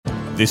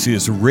This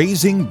is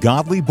Raising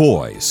Godly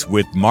Boys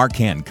with Mark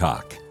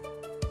Hancock.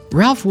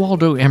 Ralph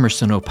Waldo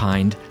Emerson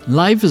opined,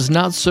 "Life is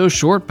not so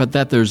short but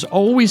that there's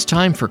always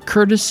time for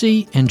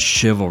courtesy and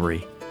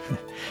chivalry."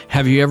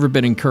 Have you ever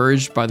been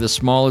encouraged by the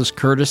smallest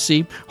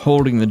courtesy?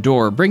 Holding the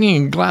door,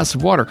 bringing a glass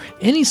of water,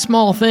 any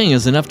small thing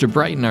is enough to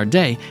brighten our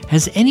day.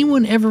 Has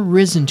anyone ever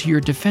risen to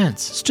your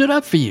defense, stood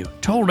up for you,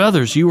 told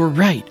others you were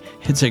right?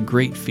 It's a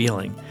great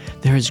feeling.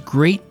 There is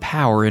great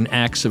power in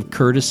acts of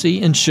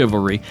courtesy and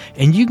chivalry,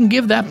 and you can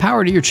give that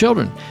power to your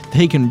children.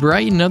 They can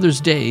brighten others'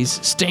 days,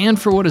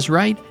 stand for what is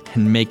right,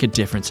 and make a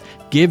difference.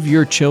 Give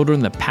your children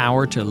the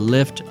power to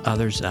lift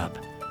others up.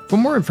 For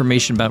more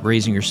information about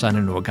raising your son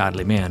into a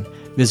godly man,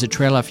 visit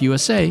Trail Life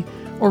USA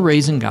or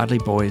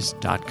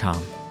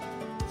raisinggodlyboys.com.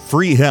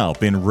 Free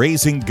help in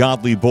raising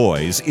godly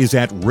boys is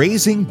at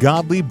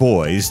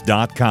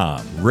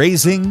raisinggodlyboys.com.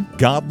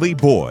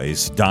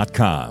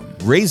 raisinggodlyboys.com.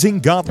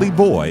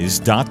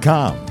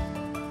 raisinggodlyboys.com.